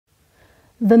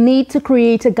The need to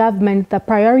create a government that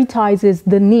prioritizes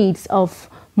the needs of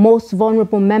most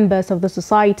vulnerable members of the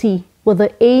society with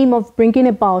the aim of bringing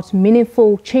about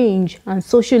meaningful change and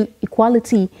social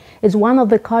equality is one of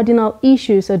the cardinal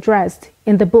issues addressed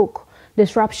in the book,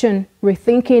 Disruption,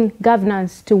 Rethinking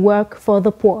Governance to Work for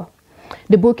the Poor.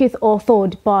 The book is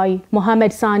authored by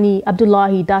Mohammed Sani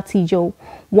Abdullahi Dattijo,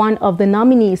 one of the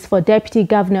nominees for Deputy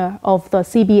Governor of the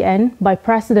CBN by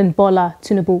President Bola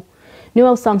Tinubu.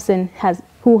 Noel Samson,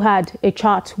 who had a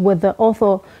chat with the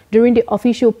author during the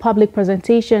official public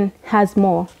presentation, has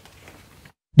more.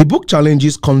 The book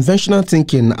challenges conventional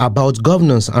thinking about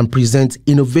governance and presents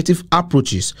innovative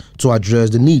approaches to address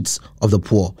the needs of the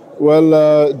poor.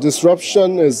 Well,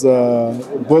 Disruption is a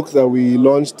book that we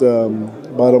launched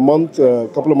about a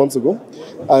couple of months ago.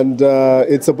 And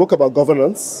it's a book about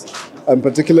governance, and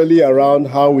particularly around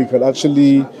how we can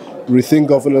actually rethink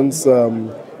governance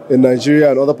in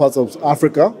Nigeria and other parts of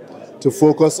Africa to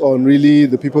focus on really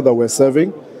the people that we're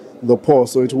serving, the poor.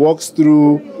 So it walks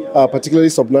through particularly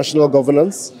subnational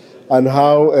governance and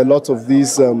how a lot of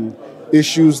these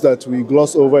issues that we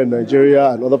gloss over in Nigeria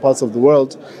and other parts of the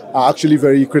world are actually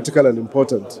very critical and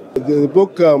important. The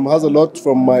book has a lot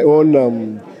from my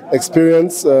own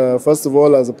experience, first of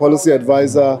all as a policy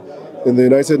advisor in the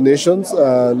United Nations,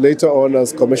 later on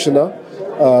as commissioner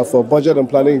for budget and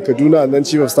planning in Kaduna, and then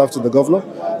chief of staff to the governor.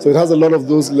 So it has a lot of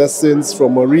those lessons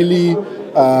from a really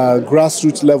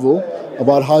grassroots level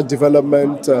about how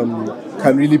development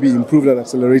can really be improved and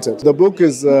accelerated. The book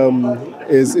has been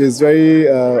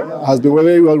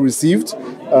very well received.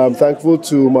 I'm thankful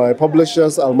to my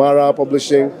publishers, Almara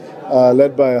Publishing,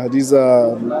 led by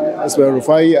Hadiza Ismail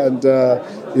Rufai, and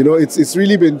it's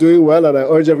really been doing well, and I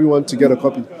urge everyone to get a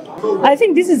copy. I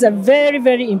think this is a very,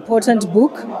 very important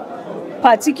book,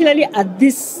 particularly at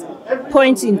this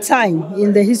point in time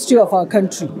in the history of our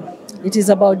country. It is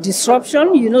about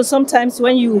disruption. You know, sometimes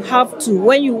when you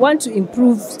want to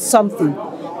improve something,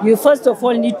 you first of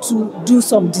all need to do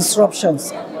some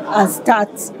disruptions and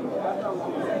start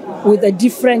with a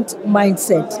different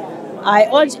mindset. I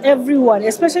urge everyone,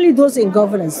 especially those in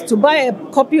governance, to buy a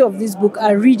copy of this book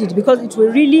and read it, because it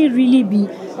will really, really be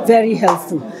very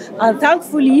helpful. And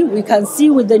thankfully, we can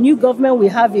see with the new government we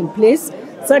have in place,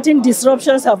 certain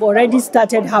disruptions have already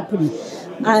started happening.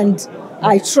 And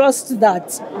I trust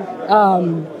that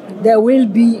there will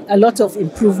be a lot of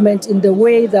improvement in the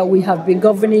way that we have been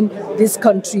governing this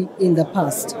country in the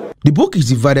past. The book is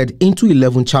divided into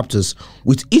 11 chapters,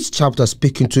 with each chapter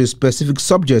speaking to a specific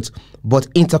subject but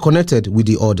interconnected with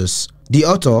the others. The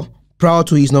author, prior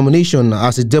to his nomination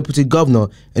as a deputy governor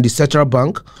in the Central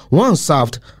Bank, once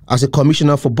served as a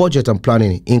commissioner for budget and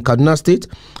planning in Kaduna State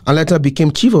and later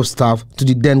became chief of staff to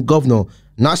the then governor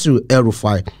Nasiru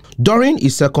El-Rufai during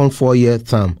his second 4-year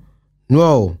term.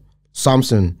 Noel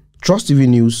Samson, Trust TV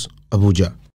News,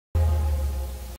 Abuja.